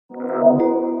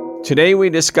Today we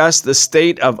discuss the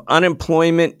state of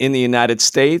unemployment in the United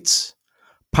States.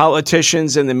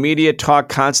 Politicians and the media talk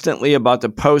constantly about the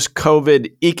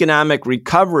post-COVID economic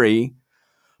recovery,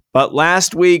 but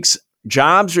last week's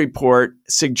jobs report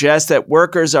suggests that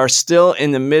workers are still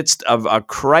in the midst of a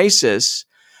crisis.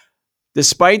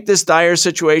 Despite this dire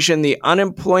situation, the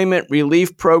unemployment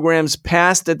relief programs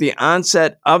passed at the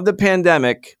onset of the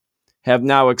pandemic have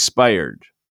now expired.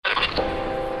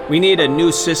 We need a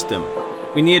new system.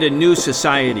 We need a new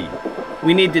society.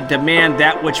 We need to demand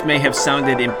that which may have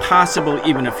sounded impossible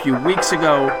even a few weeks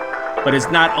ago, but is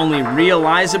not only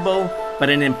realizable, but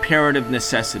an imperative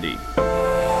necessity.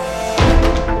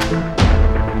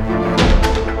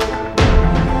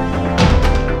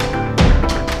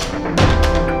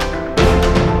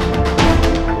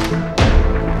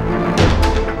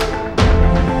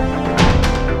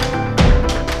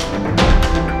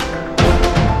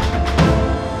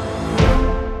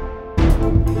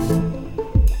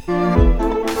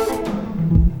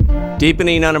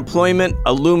 Deepening unemployment,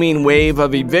 a looming wave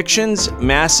of evictions,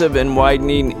 massive and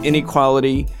widening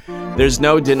inequality. There's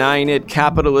no denying it.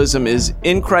 Capitalism is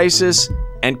in crisis,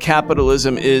 and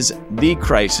capitalism is the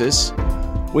crisis.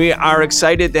 We are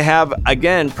excited to have,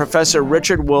 again, Professor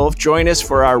Richard Wolff join us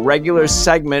for our regular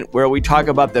segment where we talk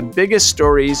about the biggest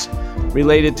stories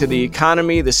related to the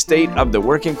economy, the state of the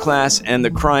working class, and the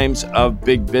crimes of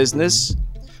big business.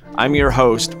 I'm your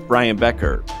host, Brian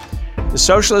Becker. The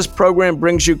Socialist program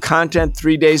brings you content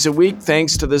 3 days a week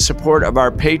thanks to the support of our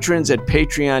patrons at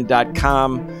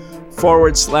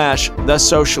patreon.com/The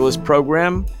Socialist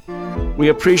Program. We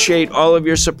appreciate all of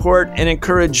your support and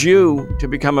encourage you to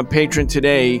become a patron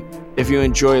today if you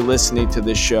enjoy listening to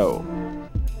this show.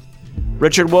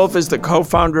 Richard Wolff is the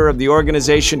co-founder of the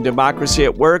organization Democracy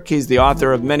at Work. He's the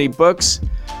author of many books,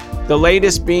 the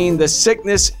latest being The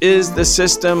Sickness is the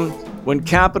System: When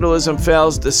Capitalism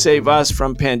Fails to Save Us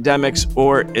from Pandemics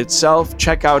or Itself.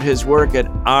 Check out his work at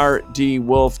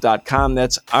rdwolff.com.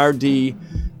 That's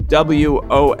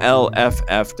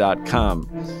rdwolff.com.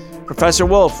 Professor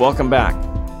Wolff, welcome back.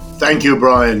 Thank you,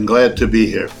 Brian. Glad to be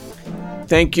here.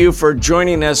 Thank you for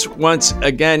joining us once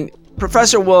again.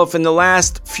 Professor Wolff, in the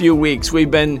last few weeks, we've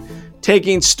been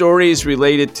taking stories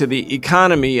related to the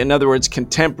economy, in other words,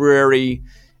 contemporary,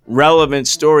 relevant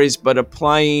stories, but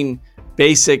applying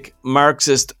basic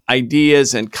Marxist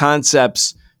ideas and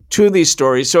concepts to these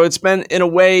stories. So it's been, in a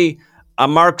way, a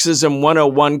Marxism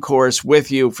 101 course with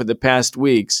you for the past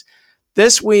weeks.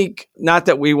 This week, not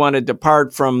that we want to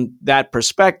depart from that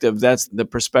perspective, that's the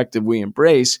perspective we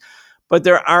embrace, but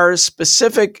there are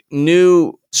specific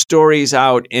new stories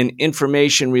out and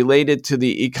information related to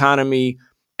the economy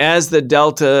as the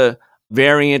Delta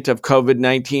variant of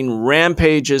COVID-19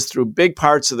 rampages through big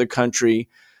parts of the country,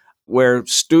 where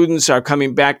students are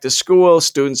coming back to school,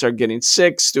 students are getting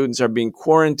sick, students are being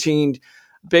quarantined.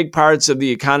 Big parts of the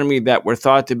economy that were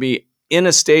thought to be in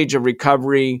a stage of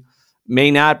recovery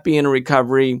may not be in a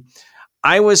recovery.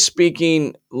 I was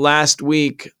speaking last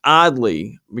week,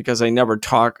 oddly, because I never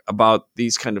talk about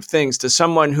these kind of things, to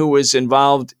someone who was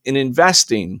involved in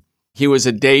investing. He was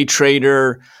a day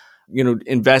trader,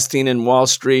 investing in Wall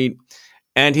Street.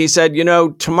 And he said,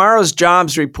 tomorrow's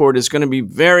jobs report is going to be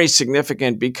very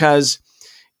significant because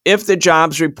if the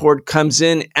jobs report comes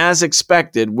in as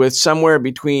expected with somewhere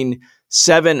between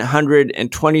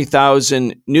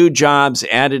 720,000 new jobs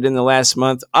added in the last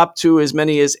month, up to as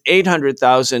many as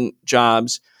 800,000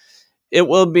 jobs, it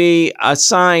will be a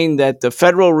sign that the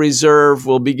Federal Reserve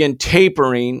will begin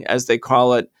tapering, as they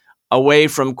call it, away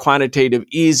from quantitative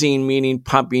easing, meaning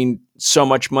pumping so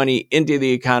much money into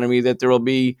the economy that there will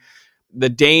be the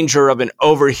danger of an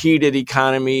overheated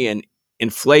economy and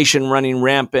inflation running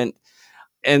rampant.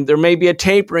 And there may be a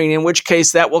tapering, in which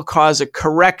case that will cause a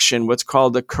correction, what's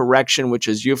called a correction, which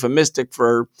is euphemistic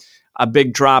for a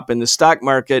big drop in the stock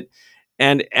market.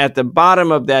 And at the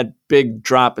bottom of that big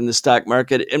drop in the stock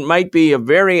market, it might be a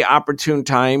very opportune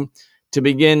time to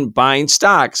begin buying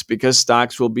stocks because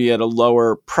stocks will be at a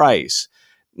lower price.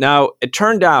 Now, it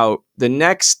turned out the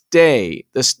next day,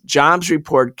 this jobs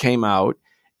report came out,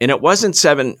 and it wasn't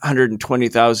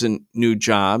 720,000 new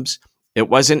jobs. It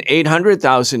wasn't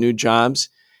 800,000 new jobs.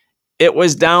 It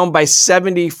was down by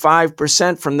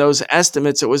 75% from those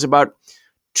estimates. It was about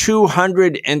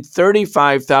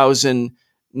 235,000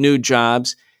 new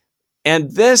jobs. And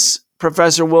this,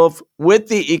 Professor Wolff, with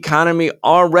the economy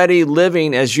already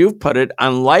living, as you've put it,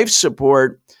 on life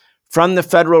support from the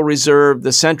Federal Reserve,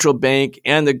 the central bank,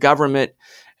 and the government.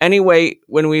 Anyway,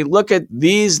 when we look at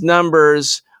these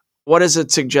numbers, what does it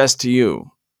suggest to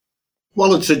you?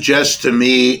 Well, it suggests to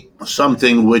me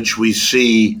something which we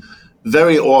see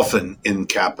very often in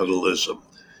capitalism.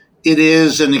 It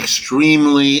is an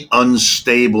extremely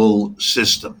unstable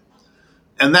system.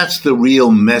 And that's the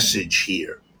real message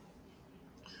here.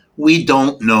 We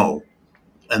don't know.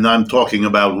 And I'm talking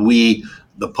about we,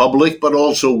 the public, but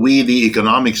also we, the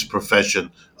economics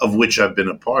profession, of which I've been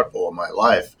a part all my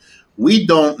life. We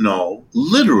don't know,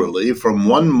 literally, from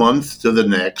one month to the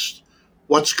next,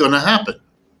 what's going to happen.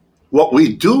 What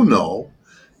we do know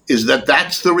is that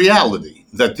that's the reality,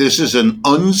 that this is an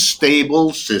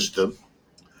unstable system,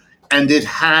 and it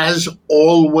has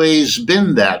always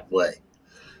been that way.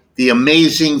 The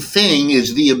amazing thing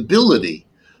is the ability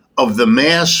of the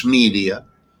mass media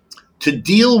to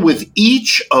deal with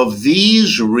each of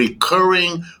these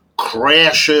recurring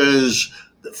crashes,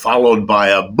 followed by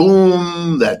a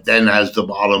boom that then has the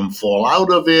bottom fall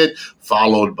out of it,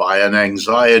 followed by an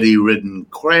anxiety ridden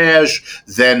crash,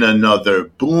 then another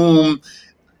boom.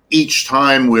 Each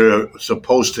time we're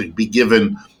supposed to be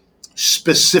given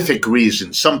specific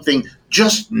reasons, something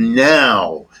just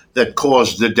now that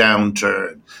caused the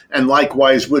downturn. And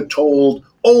likewise, we're told,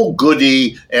 oh,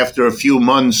 goody, after a few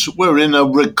months, we're in a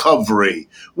recovery,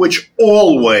 which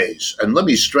always, and let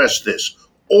me stress this,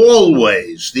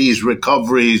 always these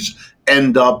recoveries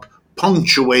end up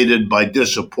punctuated by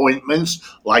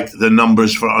disappointments, like the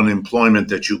numbers for unemployment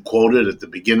that you quoted at the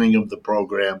beginning of the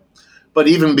program. But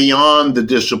even beyond the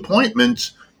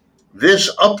disappointments, this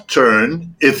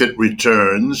upturn, if it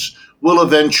returns, will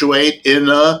eventuate in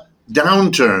a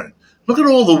downturn. Look at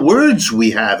all the words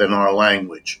we have in our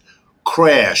language: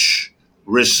 crash,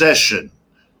 recession,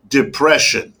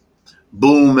 depression,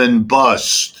 boom and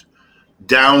bust,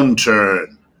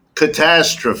 downturn,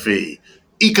 catastrophe,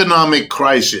 economic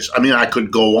crisis. I mean, I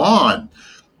could go on.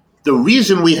 The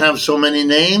reason we have so many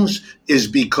names is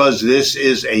because this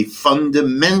is a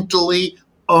fundamentally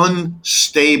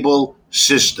unstable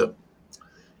system.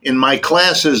 In my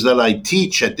classes that I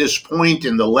teach at this point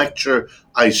in the lecture,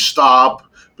 I stop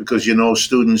because,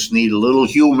 students need a little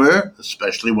humor,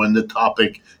 especially when the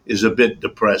topic is a bit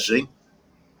depressing.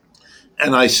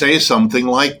 And I say something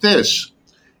like this: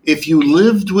 if you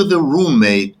lived with a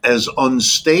roommate as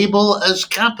unstable as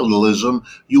capitalism,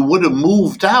 you would have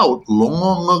moved out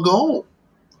long ago.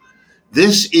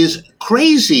 This is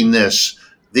craziness,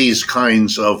 these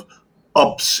kinds of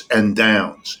ups and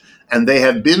downs. And they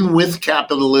have been with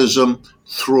capitalism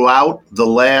throughout the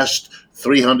last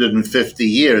 350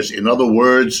 years. In other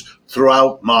words,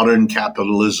 throughout modern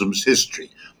capitalism's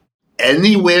history.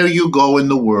 Anywhere you go in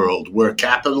the world where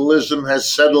capitalism has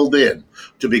settled in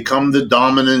to become the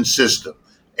dominant system,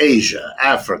 Asia,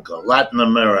 Africa, Latin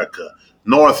America,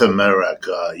 North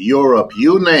America, Europe,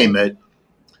 you name it,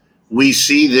 we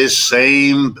see this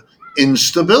same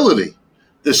instability.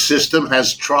 The system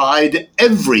has tried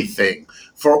everything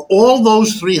for all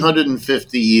those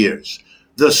 350 years.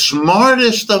 The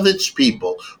smartest of its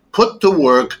people put to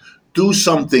work, do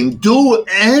something, do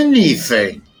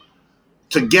anything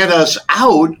to get us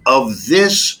out of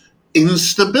this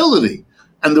instability.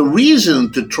 And the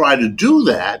reason to try to do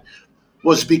that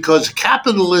was because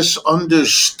capitalists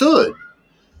understood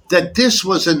that this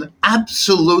was an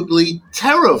absolutely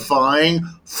terrifying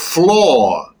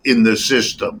flaw in the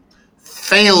system,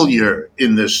 failure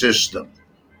in the system.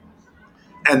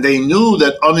 And they knew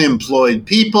that unemployed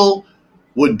people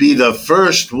would be the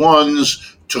first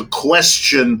ones to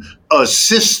question a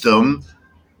system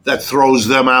that throws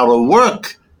them out of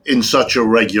work in such a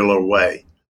regular way.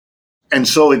 And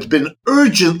so it's been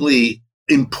urgently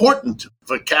important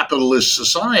for capitalist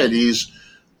societies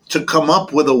to come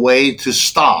up with a way to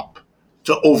stop,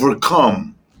 to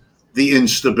overcome the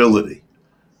instability.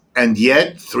 And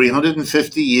yet,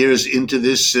 350 years into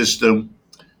this system,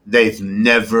 they've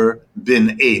never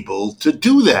been able to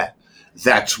do that.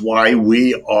 That's why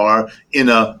we are in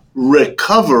a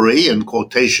recovery, in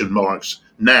quotation marks,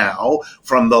 now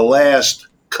from the last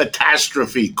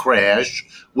catastrophe crash,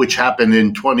 which happened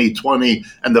in 2020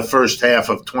 and the first half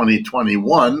of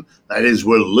 2021. That is,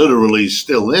 we're literally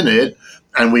still in it.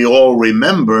 And we all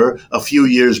remember a few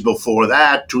years before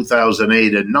that,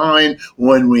 2008 and 9,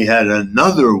 when we had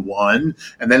another one.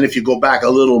 And then if you go back a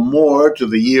little more to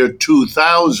the year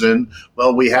 2000,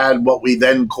 well, we had what we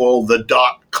then called the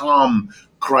dot-com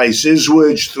crisis,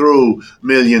 which threw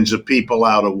millions of people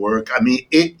out of work. I mean,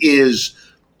 it is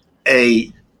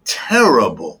a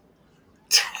terrible,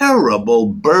 terrible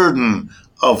burden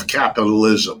of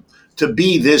capitalism to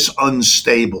be this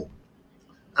unstable.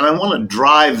 And I want to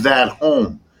drive that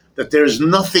home, that there's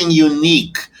nothing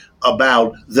unique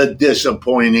about the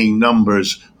disappointing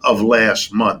numbers of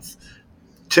last month.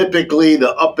 Typically,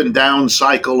 the up and down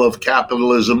cycle of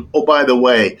capitalism, oh, by the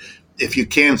way, if you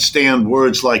can't stand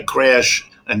words like crash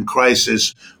and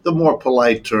crisis, the more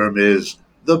polite term is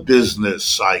the business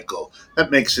cycle.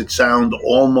 That makes it sound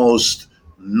almost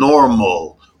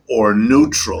normal or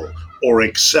neutral or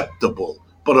acceptable.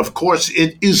 But of course,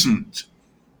 it isn't.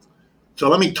 So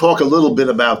let me talk a little bit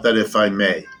about that, if I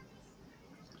may.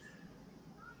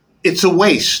 It's a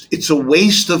waste. It's a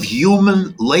waste of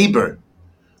human labor.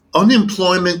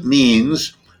 Unemployment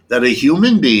means that a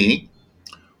human being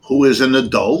who is an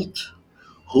adult,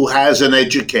 who has an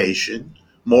education,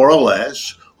 more or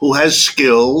less, who has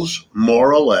skills,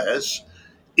 more or less,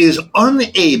 is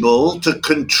unable to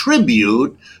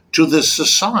contribute to the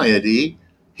society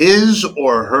his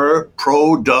or her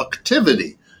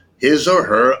productivity, his or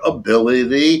her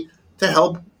ability to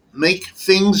help make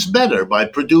things better by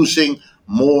producing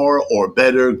more or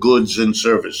better goods and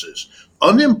services.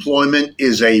 Unemployment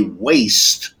is a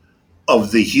waste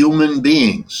of the human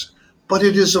beings, but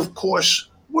it is, of course,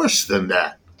 worse than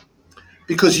that.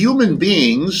 Because human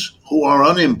beings who are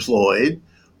unemployed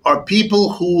are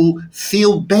people who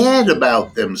feel bad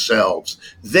about themselves.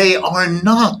 They are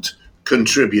not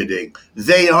contributing.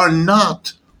 They are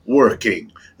not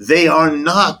working. They are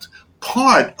not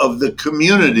part of the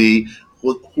community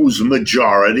whose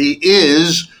majority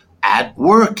is at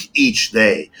work each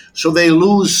day. So they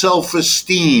lose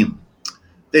self-esteem.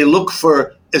 They look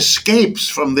for escapes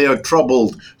from their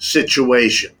troubled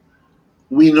situation.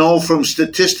 We know from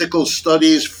statistical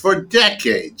studies for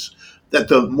decades that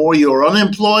the more you're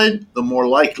unemployed, the more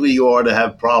likely you are to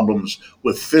have problems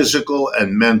with physical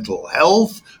and mental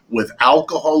health, with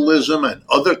alcoholism and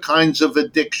other kinds of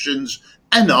addictions,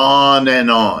 and on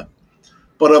and on.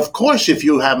 But of course, if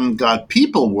you haven't got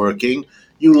people working,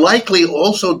 you likely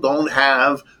also don't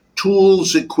have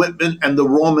tools, equipment, and the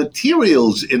raw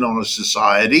materials in our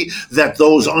society that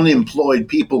those unemployed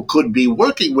people could be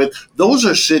working with. Those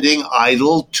are sitting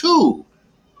idle too.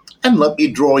 And let me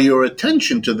draw your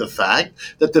attention to the fact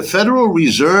that the Federal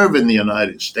Reserve in the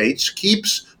United States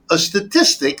keeps a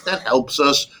statistic that helps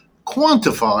us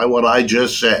quantify what I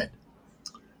just said.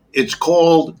 It's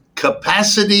called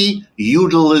capacity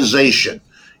utilization.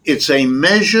 It's a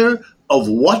measure of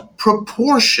what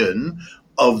proportion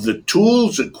of the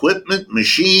tools, equipment,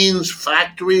 machines,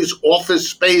 factories, office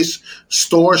space,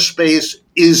 store space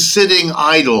is sitting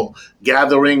idle,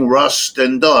 gathering rust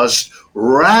and dust,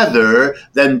 rather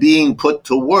than being put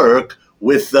to work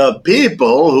with the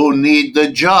people who need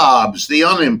the jobs, the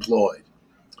unemployed.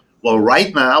 Well,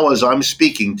 right now, as I'm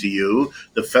speaking to you,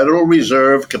 the Federal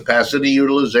Reserve capacity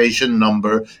utilization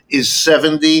number is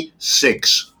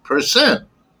 76%.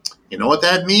 You know what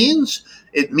that means?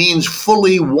 It means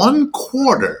fully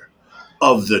 1/4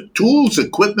 of the tools,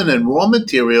 equipment, and raw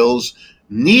materials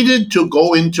needed to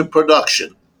go into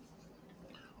production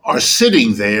are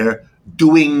sitting there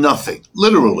doing nothing,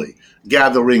 literally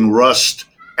gathering rust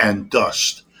and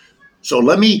dust. So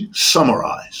let me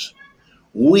summarize.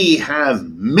 We have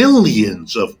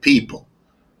millions of people,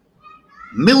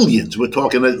 millions, we're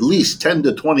talking at least 10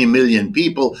 to 20 million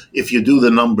people if you do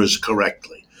the numbers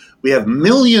correctly. We have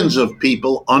millions of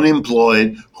people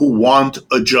unemployed who want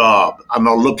a job and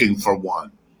are looking for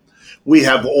one. We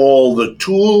have all the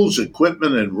tools,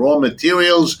 equipment, and raw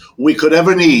materials we could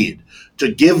ever need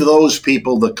to give those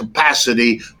people the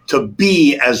capacity to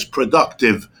be as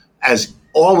productive as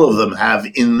all of them have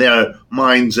in their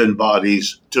minds and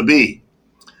bodies to be.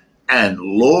 And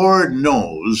Lord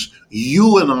knows,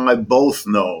 you and I both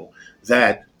know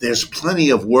that there's plenty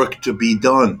of work to be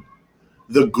done.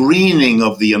 The greening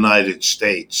of the United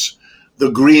States, the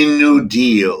Green New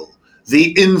Deal,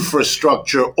 the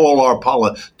infrastructure all our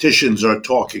politicians are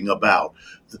talking about,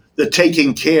 the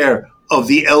taking care of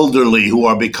the elderly who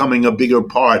are becoming a bigger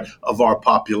part of our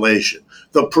population,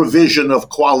 the provision of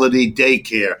quality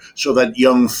daycare so that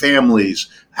young families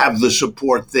have the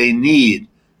support they need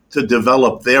to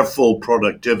develop their full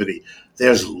productivity.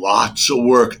 There's lots of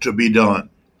work to be done.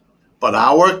 But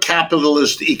our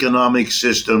capitalist economic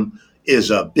system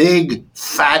is a big,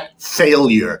 fat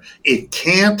failure. It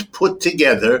can't put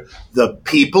together the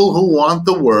people who want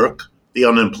the work, the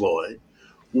unemployed,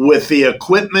 with the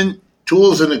equipment,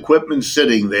 tools and equipment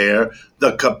sitting there,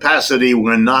 the capacity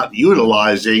we're not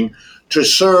utilizing to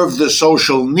serve the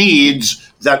social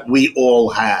needs that we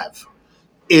all have.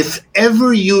 If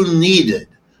ever you needed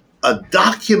a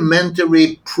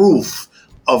documentary proof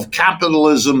of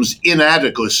capitalism's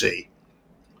inadequacy,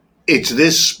 it's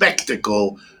this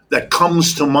spectacle that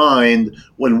comes to mind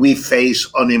when we face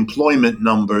unemployment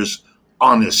numbers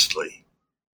honestly.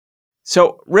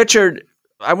 So, Richard,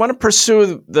 I want to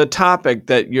pursue the topic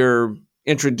that you're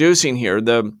introducing here.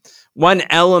 The one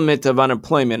element of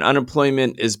unemployment.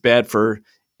 Unemployment is bad for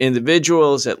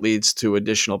individuals. It leads to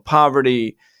additional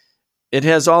poverty. it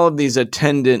has all of these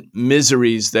attendant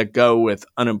miseries that go with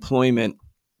unemployment.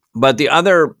 But the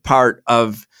other part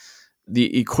of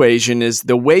the equation is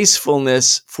the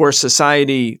wastefulness for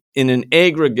society in an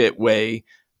aggregate way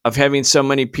of having so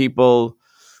many people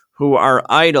who are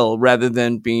idle rather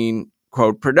than being,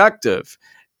 quote, productive.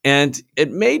 And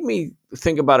it made me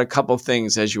think about a couple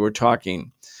things as you were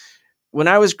talking. When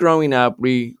I was growing up,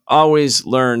 we always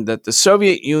learned that the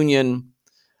Soviet Union,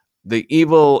 the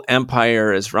evil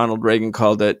empire, as Ronald Reagan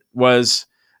called it, was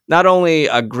not only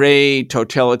a gray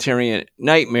totalitarian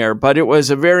nightmare, but it was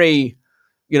a very,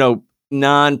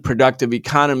 non-productive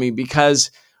economy,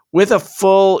 because with a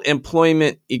full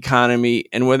employment economy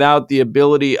and without the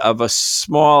ability of a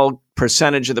small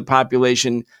percentage of the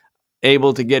population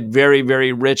able to get very,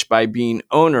 very rich by being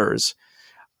owners,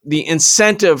 the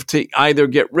incentive to either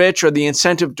get rich or the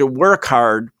incentive to work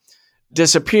hard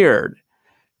disappeared.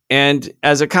 And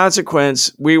as a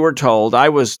consequence, we were told, I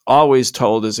was always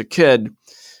told as a kid,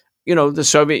 the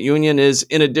Soviet Union is,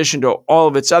 in addition to all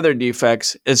of its other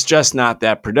defects, it's just not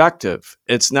that productive.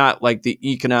 It's not like the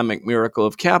economic miracle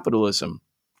of capitalism.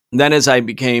 Then as I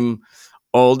became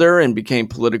older and became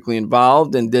politically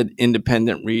involved and did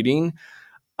independent reading,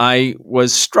 I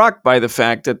was struck by the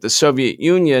fact that the Soviet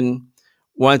Union,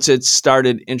 once it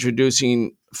started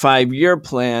introducing 5-year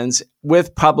plans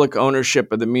with public ownership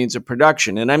of the means of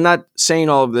production, and I'm not saying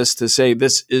all of this to say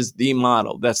this is the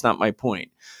model. That's not my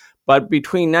point. But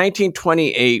between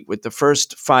 1928, with the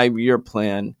first 5-year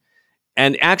plan,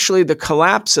 and actually the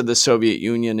collapse of the Soviet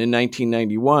Union in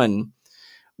 1991,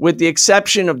 with the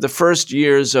exception of the first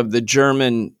years of the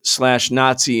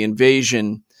German/Nazi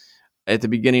invasion at the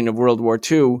beginning of World War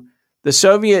II, the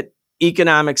Soviet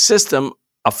economic system,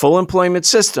 a full employment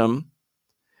system,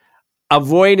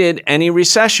 avoided any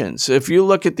recessions. If you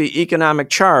look at the economic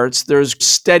charts, there's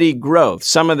steady growth.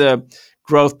 Some of the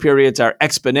growth periods are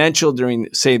exponential during,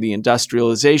 say, the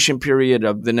industrialization period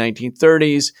of the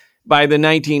 1930s. By the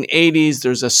 1980s,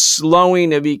 there's a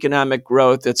slowing of economic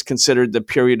growth that's considered the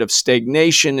period of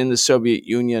stagnation in the Soviet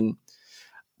Union.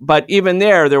 But even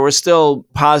there were still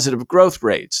positive growth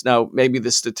rates. Now, maybe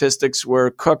the statistics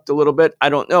were cooked a little bit. I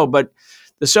don't know. But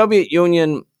the Soviet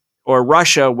Union, or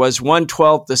Russia, was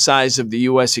 1/12 the size of the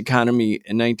U.S. economy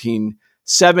in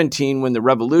 1917 when the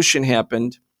revolution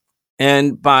happened.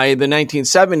 And by the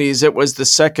 1970s, it was the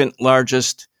second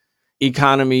largest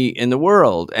economy in the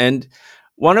world. And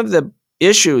one of the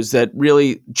issues that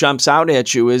really jumps out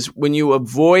at you is when you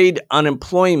avoid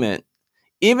unemployment,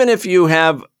 even if you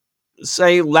have,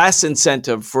 say, less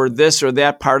incentive for this or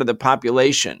that part of the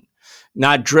population,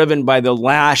 not driven by the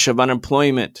lash of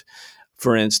unemployment,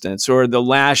 for instance, or the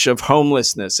lash of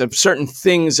homelessness, if certain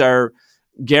things are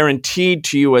guaranteed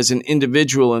to you as an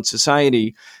individual in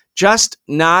society, just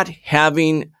not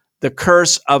having the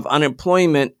curse of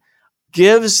unemployment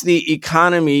gives the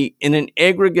economy in an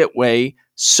aggregate way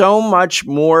so much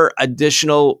more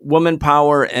additional woman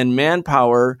power and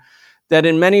manpower that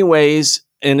in many ways,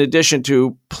 in addition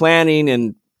to planning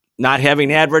and not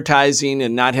having advertising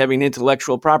and not having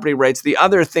intellectual property rights, the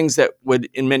other things that would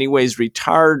in many ways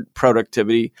retard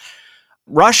productivity,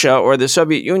 Russia, or the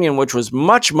Soviet Union, which was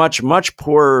much, much, much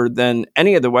poorer than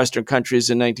any of the Western countries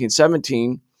in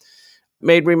 1917,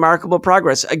 made remarkable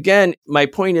progress. Again, my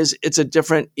point is it's a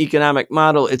different economic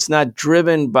model. It's not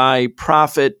driven by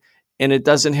profit, and it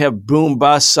doesn't have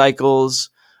boom-bust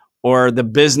cycles or the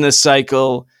business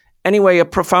cycle. Anyway, a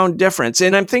profound difference.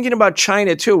 And I'm thinking about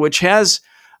China, too, which has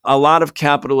a lot of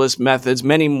capitalist methods,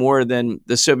 many more than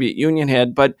the Soviet Union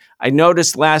had. But I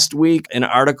noticed last week an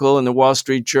article in the Wall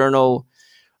Street Journal,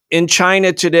 in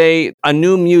China today, a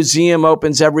new museum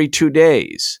opens every 2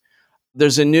 days.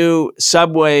 There's a new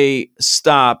subway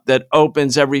stop that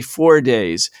opens every 4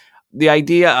 days. The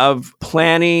idea of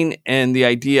planning and the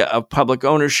idea of public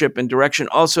ownership and direction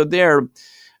also there,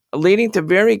 leading to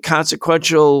very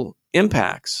consequential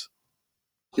impacts.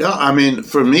 Yeah, I mean,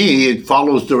 for me, it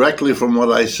follows directly from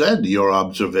what I said, your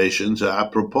observations,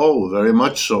 apropos, very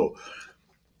much so.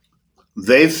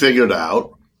 They figured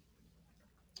out,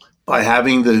 by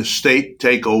having the state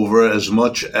take over as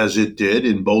much as it did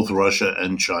in both Russia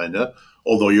and China,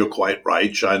 although you're quite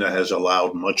right, China has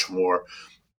allowed much more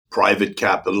private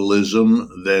capitalism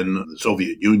than the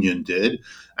Soviet Union did,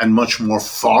 and much more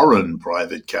foreign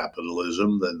private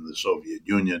capitalism than the Soviet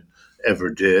Union ever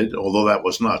did, although that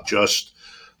was not just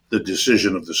the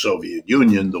decision of the Soviet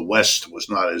Union. The West was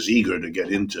not as eager to get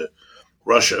into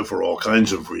Russia for all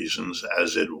kinds of reasons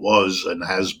as it was and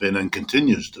has been and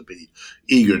continues to be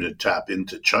eager to tap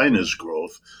into China's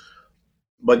growth.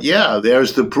 But yeah,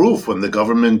 there's the proof when the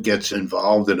government gets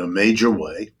involved in a major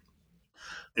way,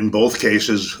 in both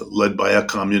cases led by a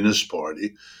communist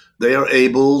party, they are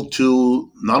able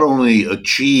to not only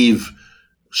achieve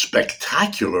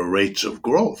spectacular rates of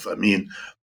growth. I mean,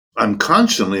 I'm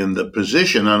constantly in the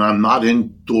position, and I'm not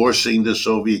endorsing the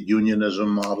Soviet Union as a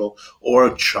model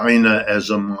or China as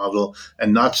a model,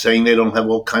 and not saying they don't have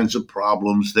all kinds of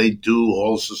problems. They do.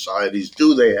 All societies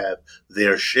do. They have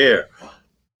their share.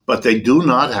 But they do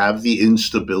not have the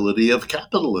instability of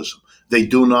capitalism. They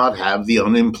do not have the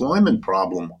unemployment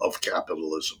problem of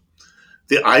capitalism.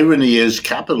 The irony is,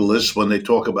 capitalists, when they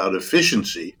talk about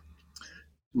efficiency,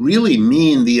 really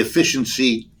mean the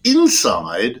efficiency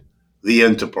inside the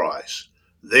enterprise.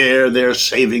 They're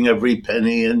saving every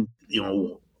penny and,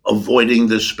 avoiding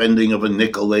the spending of a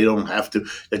nickel. They don't have to.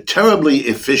 They're terribly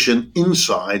efficient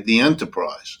inside the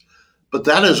enterprise. But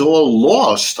that is all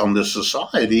lost on the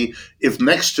society if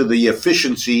next to the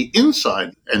efficiency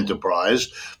inside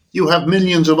enterprise, you have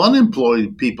millions of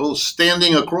unemployed people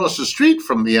standing across the street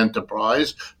from the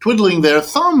enterprise, twiddling their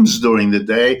thumbs during the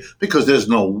day because there's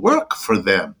no work for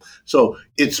them. So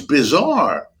it's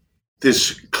bizarre,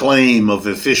 this claim of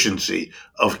efficiency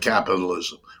of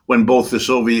capitalism, when both the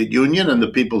Soviet Union and the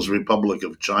People's Republic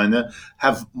of China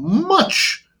have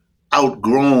much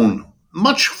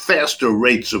faster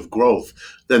rates of growth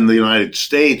than the United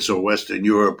States or Western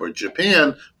Europe or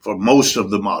Japan for most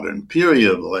of the modern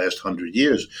period of the last 100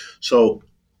 years. So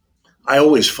I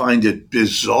always find it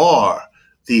bizarre,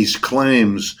 these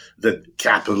claims that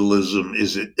capitalism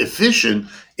is efficient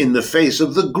in the face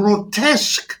of the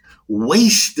grotesque,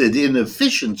 wasted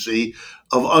inefficiency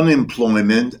of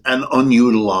unemployment and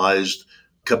unutilized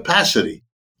capacity.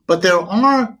 But there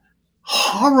are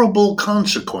horrible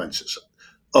consequences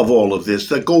of all of this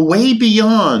that go way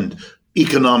beyond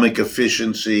economic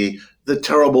efficiency, the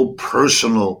terrible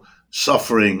personal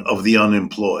suffering of the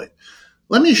unemployed.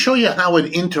 Let me show you how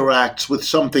it interacts with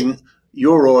something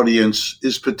your audience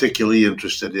is particularly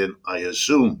interested in, I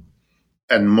assume,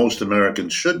 and most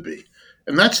Americans should be.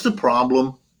 And that's the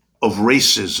problem of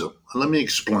racism. Let me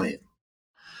explain.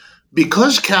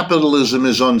 Because capitalism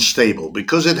is unstable,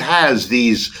 because it has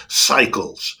these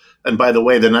cycles, and by the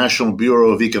way, the National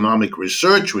Bureau of Economic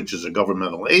Research, which is a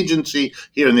governmental agency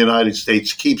here in the United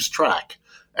States, keeps track.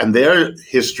 And their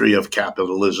history of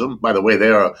capitalism, by the way,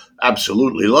 they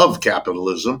absolutely love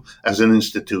capitalism as an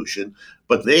institution,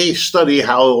 but they study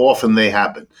how often they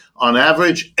happen. On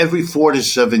average, every 4 to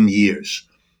 7 years.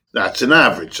 That's an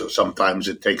average. So sometimes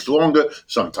it takes longer,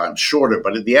 sometimes shorter.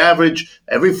 But at the average,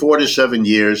 every 4 to 7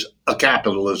 years, a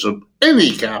capitalism,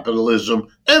 any capitalism,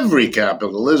 every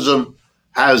capitalism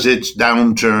has its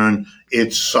downturn,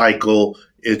 its cycle,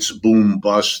 its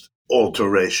boom-bust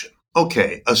alteration.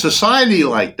 Okay, a society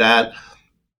like that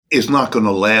is not going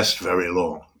to last very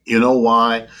long. You know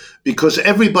why? Because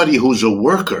everybody who's a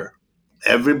worker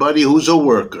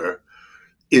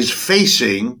is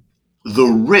facing the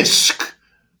risk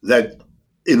that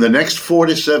in the next 4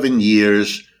 to 7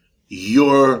 years,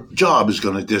 your job is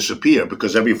going to disappear,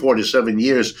 because every 4 to 7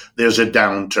 years, there's a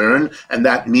downturn, and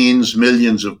that means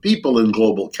millions of people in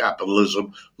global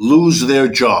capitalism lose their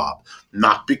job,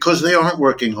 not because they aren't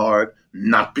working hard,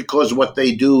 not because what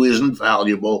they do isn't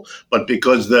valuable, but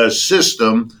because the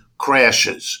system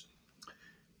crashes.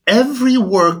 Every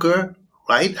worker,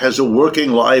 right, has a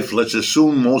working life. Let's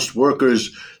assume most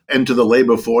workers enter the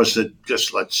labor force at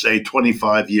just, let's say,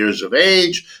 25 years of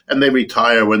age, and they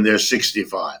retire when they're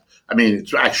 65. I mean,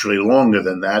 it's actually longer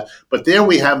than that. But there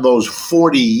we have those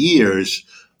 40 years.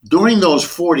 During those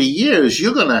 40 years,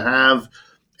 you're going to have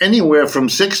anywhere from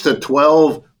 6 to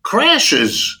 12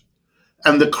 crashes.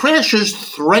 And the crashes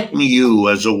threaten you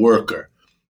as a worker.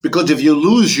 Because if you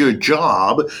lose your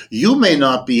job, you may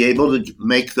not be able to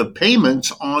make the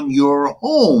payments on your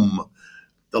home.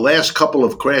 The last couple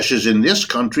of crashes in this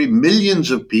country,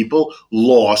 millions of people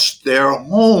lost their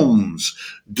homes,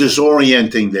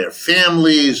 disorienting their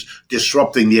families,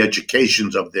 disrupting the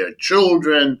educations of their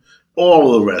children,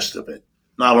 all the rest of it.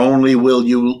 Not only will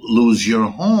you lose your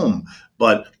home,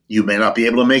 but you may not be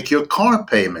able to make your car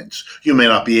payments. You may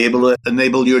not be able to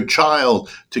enable your child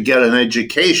to get an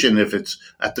education if it's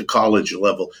at the college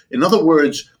level. In other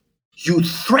words, you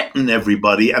threaten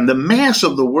everybody, and the mass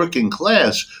of the working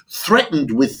class,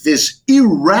 threatened with this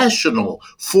irrational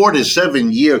 4 to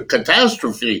 7 year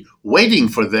catastrophe waiting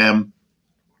for them,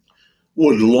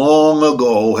 would long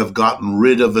ago have gotten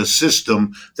rid of a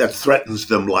system that threatens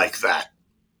them like that.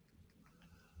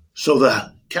 So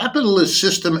the capitalist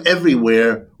system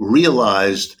everywhere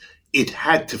realized it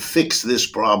had to fix this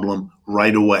problem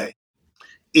right away.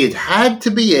 It had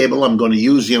to be able, I'm going to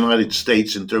use the United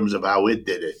States in terms of how it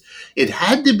did it, it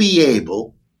had to be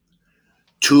able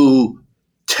to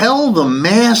tell the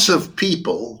mass of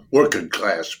people, working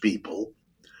class people,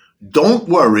 Don't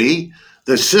worry,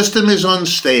 the system is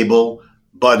unstable,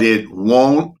 but it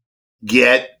won't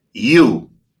get you.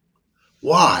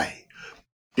 Why?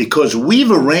 Because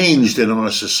we've arranged in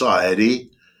our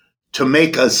society to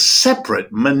make a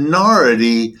separate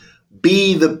minority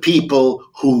be the people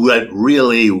who get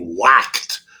really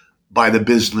whacked by the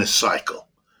business cycle.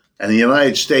 And in the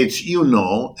United States, you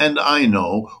know, and I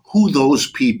know who those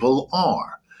people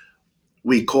are.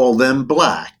 We call them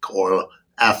Black or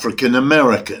African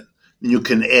American. You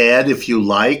can add, if you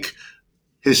like,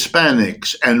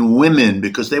 Hispanics and women,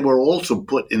 because they were also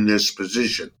put in this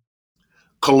position.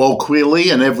 Colloquially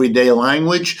and everyday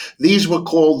language, these were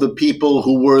called the people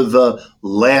who were the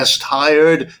last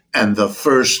hired and the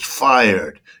first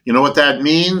fired. You know what that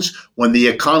means? When the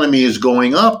economy is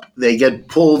going up, they get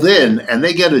pulled in and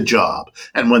they get a job.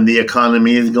 And when the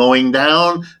economy is going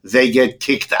down, they get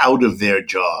kicked out of their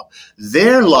job.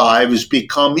 Their lives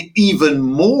become even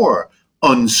more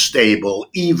unstable,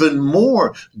 even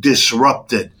more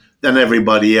disrupted than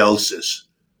everybody else's,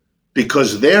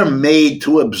 because they're made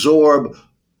to absorb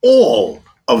all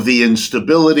of the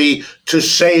instability to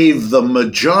save the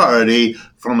majority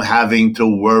from having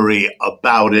to worry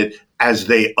about it as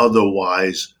they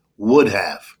otherwise would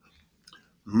have.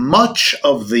 Much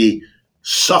of the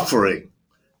suffering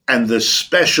and the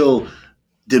special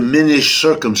diminished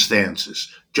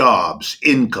circumstances, jobs,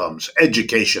 incomes,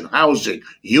 education, housing,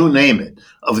 you name it,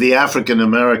 of the African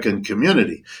American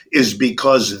community is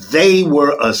because they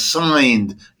were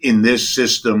assigned in this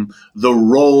system the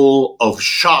role of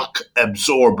shock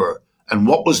absorber. And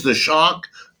what was the shock?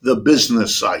 The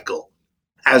business cycle.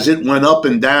 As it went up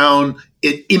and down,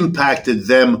 it impacted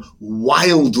them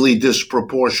wildly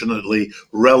disproportionately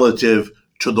relative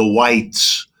to the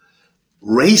whites.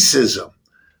 Racism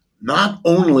not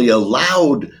only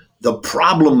allowed the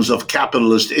problems of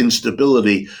capitalist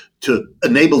instability to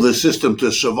enable the system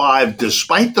to survive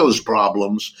despite those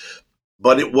problems,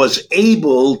 but it was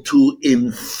able to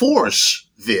enforce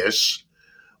this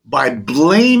by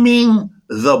blaming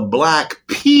the Black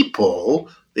people,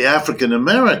 the African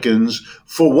Americans,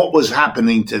 for what was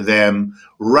happening to them,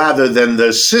 rather than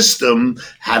the system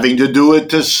having to do it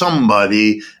to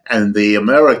somebody, and the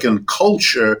American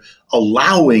culture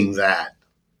allowing that,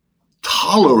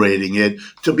 tolerating it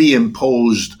to be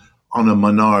imposed on a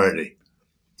minority.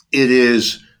 It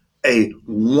is a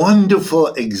wonderful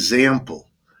example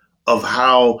of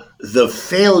how the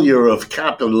failure of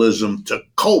capitalism to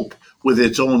cope with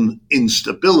its own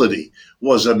instability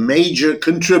was a major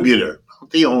contributor, not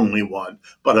the only one,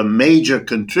 but a major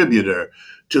contributor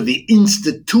to the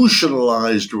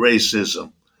institutionalized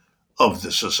racism of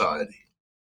the society.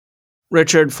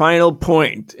 Richard, final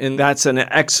point, and that's an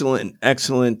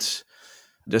excellent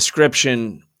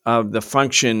description of the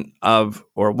function of,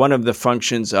 or one of the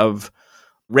functions of,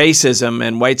 racism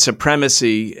and white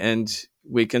supremacy. And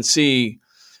we can see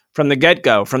from the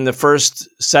get-go, from the first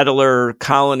settler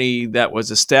colony that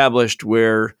was established,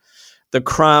 where the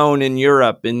crown in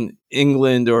Europe, in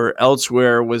England or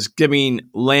elsewhere, was giving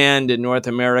land in North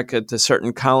America to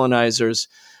certain colonizers,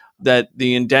 that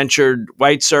the indentured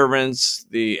white servants,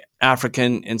 the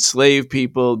African enslaved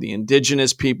people, the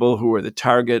indigenous people who were the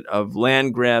target of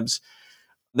land grabs,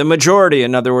 the majority,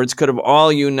 in other words, could have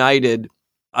all united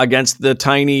against the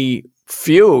tiny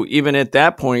few, even at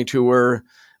that point, who were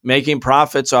making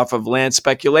profits off of land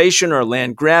speculation or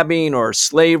land grabbing or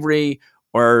slavery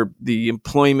or the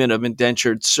employment of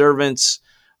indentured servants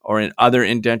or in other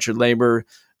indentured labor.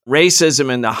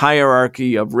 Racism and the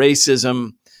hierarchy of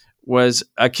racism was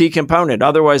a key component.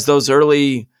 Otherwise, those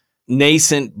early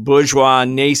nascent bourgeois,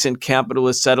 nascent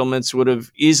capitalist settlements would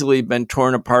have easily been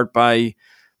torn apart by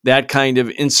that kind of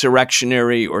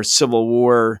insurrectionary or civil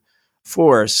war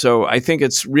force. So I think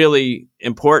it's really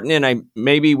important, and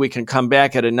maybe we can come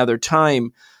back at another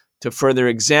time to further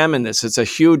examine this. It's a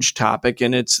huge topic,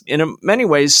 and it's in many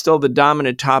ways still the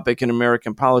dominant topic in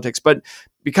American politics. But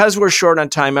because we're short on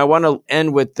time, I want to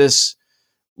end with this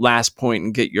last point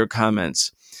and get your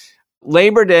comments.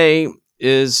 Labor Day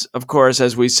is, of course,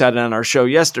 as we said on our show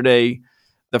yesterday,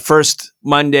 the first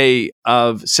Monday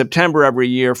of September every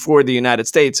year for the United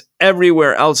States.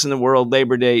 Everywhere else in the world,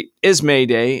 Labor Day is May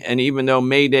Day. And even though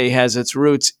May Day has its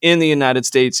roots in the United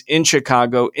States, in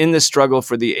Chicago, in the struggle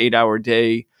for the 8-hour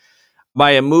day,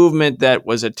 by a movement that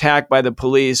was attacked by the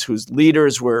police, whose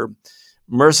leaders were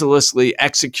mercilessly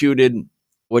executed,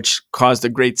 which caused a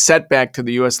great setback to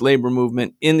the U.S. labor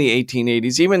movement in the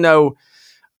 1880s, even though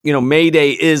May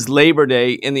Day is Labor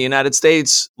Day in the United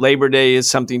States, Labor Day is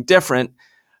something different,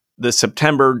 the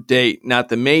September date, not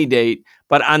the May date.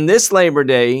 But on this Labor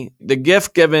Day, the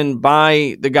gift given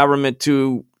by the government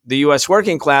to the U.S.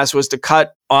 working class was to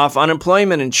cut off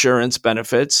unemployment insurance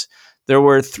benefits. There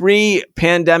were 3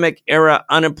 pandemic-era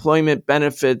unemployment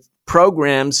benefit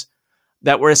programs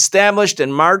that were established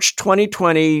in March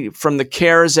 2020 from the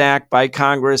CARES Act by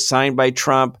Congress, signed by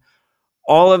Trump.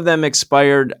 All of them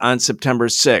expired on September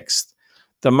 6th.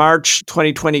 The March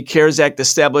 2020 CARES Act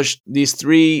established these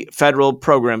 3 federal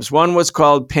programs. One was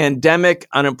called Pandemic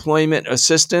Unemployment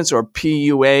Assistance, or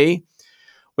PUA,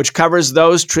 which covers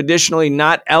those traditionally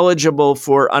not eligible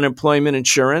for unemployment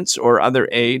insurance or other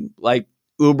aid, like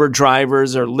Uber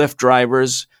drivers or Lyft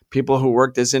drivers, people who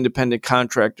worked as independent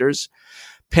contractors.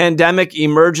 Pandemic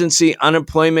Emergency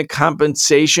Unemployment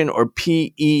Compensation, or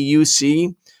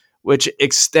PEUC, which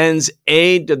extends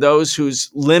aid to those whose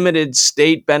limited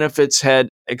state benefits had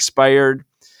expired.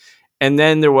 And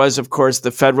then there was, of course,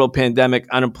 the Federal Pandemic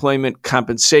Unemployment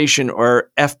Compensation, or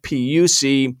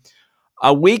FPUC,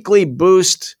 a weekly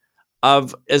boost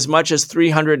of as much as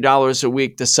 $300 a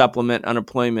week to supplement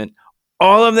unemployment.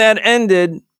 All of that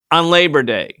ended on Labor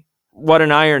Day. What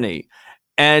an irony.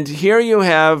 And here you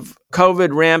have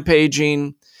COVID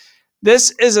rampaging. This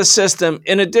is a system,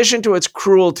 in addition to its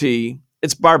cruelty,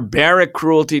 its barbaric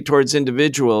cruelty towards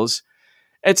individuals,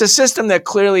 it's a system that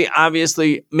clearly,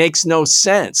 obviously, makes no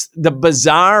sense. The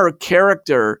bizarre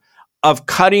character of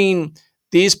cutting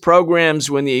these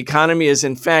programs when the economy is,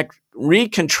 in fact,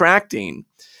 recontracting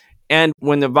and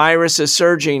when the virus is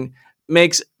surging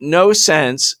makes no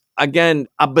sense. Again,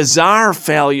 a bizarre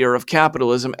failure of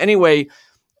capitalism. Anyway,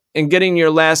 in getting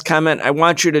your last comment, I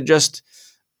want you to just,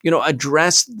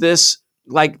 address this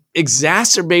like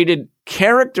exacerbated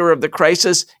character of the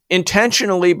crisis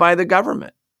intentionally by the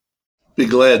government. Be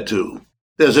glad to.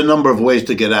 There's a number of ways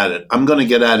to get at it. I'm going to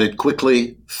get at it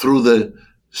quickly through the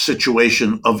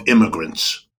situation of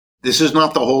immigrants. This is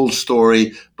not the whole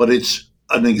story, but it's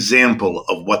an example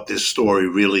of what this story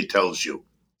really tells you.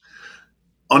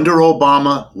 Under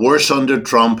Obama, worse under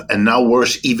Trump, and now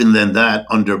worse even than that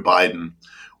under Biden,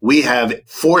 we have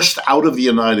forced out of the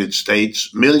United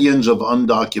States millions of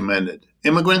undocumented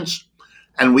immigrants,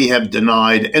 and we have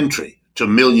denied entry to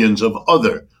millions of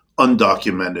other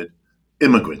undocumented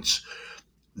immigrants.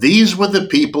 These were the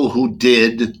people who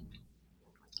did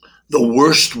the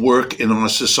worst work in our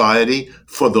society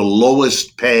for the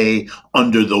lowest pay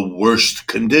under the worst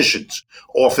conditions.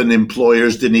 Often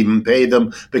employers didn't even pay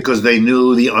them because they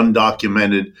knew the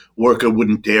undocumented worker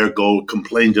wouldn't dare go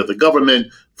complain to the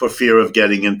government for fear of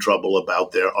getting in trouble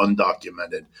about their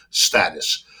undocumented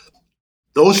status.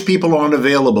 Those people aren't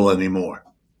available anymore.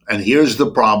 And here's the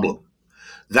problem.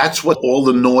 That's what all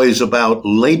the noise about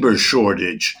labor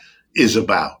shortage is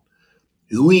about.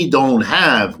 We don't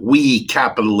have, we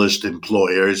capitalist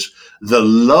employers, the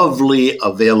lovely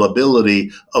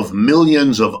availability of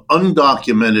millions of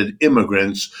undocumented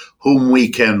immigrants whom we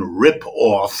can rip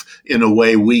off in a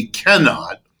way we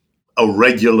cannot a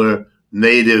regular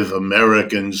Native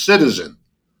American citizen.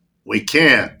 We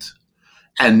can't.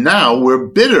 And now we're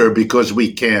bitter because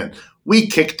we can't. We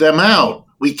kicked them out.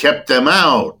 We kept them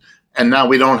out. And now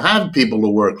we don't have people to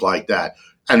work like that.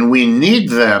 And we need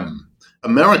them.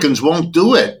 Americans won't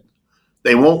do it.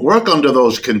 They won't work under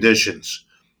those conditions.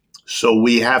 So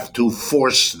we have to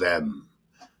force them.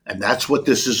 And that's what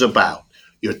this is about.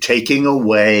 You're taking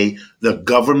away the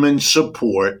government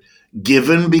support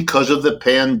given because of the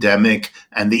pandemic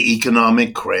and the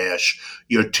economic crash.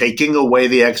 You're taking away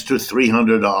the extra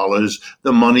 $300,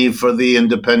 the money for the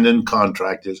independent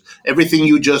contractors, everything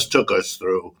you just took us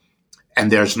through.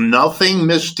 And there's nothing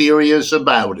mysterious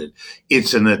about it.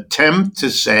 It's an attempt to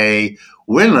say,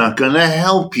 we're not going to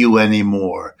help you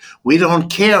anymore. We don't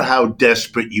care how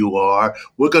desperate you are.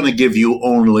 We're going to give you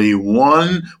only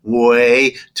one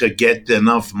way to get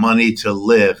enough money to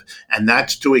live, and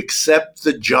that's to accept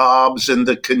the jobs and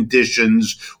the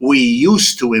conditions we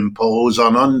used to impose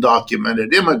on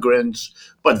undocumented immigrants,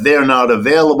 but they're not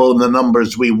available in the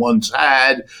numbers we once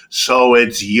had, so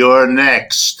it's you're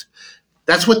next.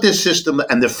 That's what this system,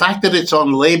 and the fact that it's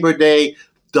on Labor Day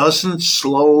doesn't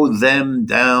slow them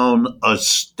down a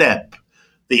step.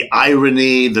 The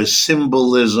irony, the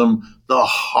symbolism, the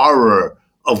horror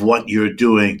of what you're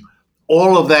doing,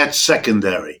 all of that's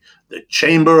secondary. The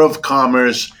Chamber of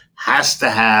Commerce has to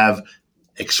have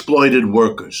exploited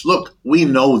workers. Look, we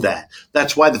know that.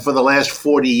 That's why for the last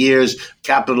 40 years,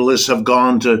 capitalists have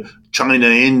gone to China,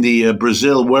 India,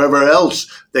 Brazil, wherever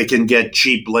else they can get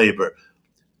cheap labor.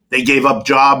 They gave up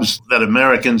jobs that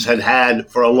Americans had had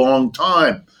for a long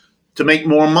time to make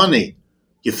more money.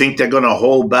 You think they're going to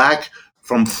hold back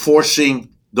from forcing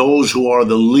those who are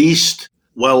the least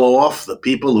well off, the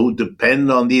people who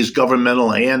depend on these governmental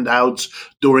handouts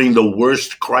during the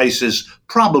worst crisis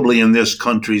probably in this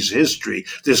country's history,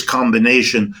 this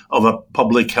combination of a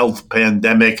public health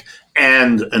pandemic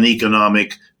and an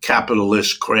economic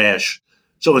capitalist crash.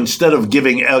 So instead of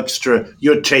giving extra,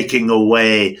 you're taking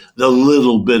away the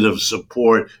little bit of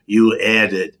support you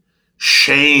added.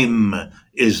 Shame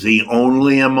is the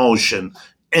only emotion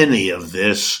any of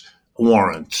this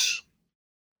warrants.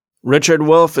 Richard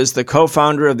Wolff is the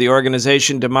co-founder of the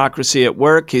organization Democracy at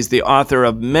Work. He's the author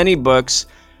of many books,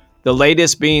 the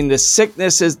latest being The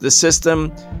Sickness is the System,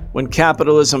 When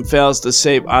Capitalism Fails to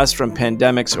Save Us from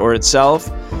Pandemics or Itself.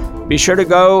 Be sure to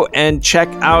go and check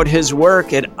out his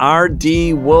work at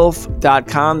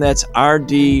rdwolff.com. That's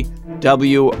rdwolff.com.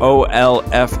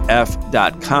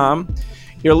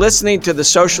 You're listening to The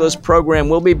Socialist Program.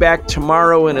 We'll be back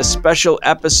tomorrow in a special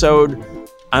episode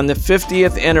on the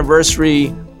 50th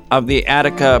anniversary of the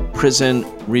Attica Prison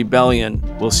Rebellion.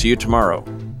 We'll see you tomorrow.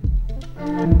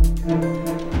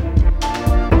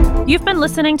 You've been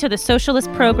listening to The Socialist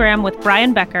Program with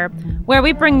Brian Becker, where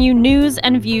we bring you news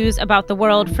and views about the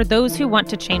world for those who want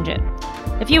to change it.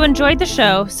 If you enjoyed the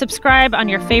show, subscribe on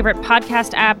your favorite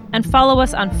podcast app and follow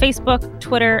us on Facebook,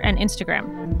 Twitter, and Instagram.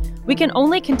 We can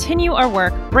only continue our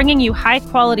work bringing you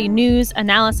high-quality news,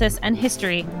 analysis, and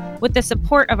history with the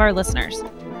support of our listeners.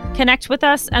 Connect with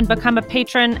us and become a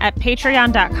patron at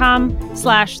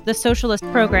patreon.com/The Socialist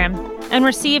Program and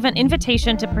receive an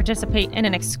invitation to participate in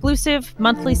an exclusive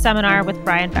monthly seminar with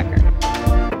Brian Becker.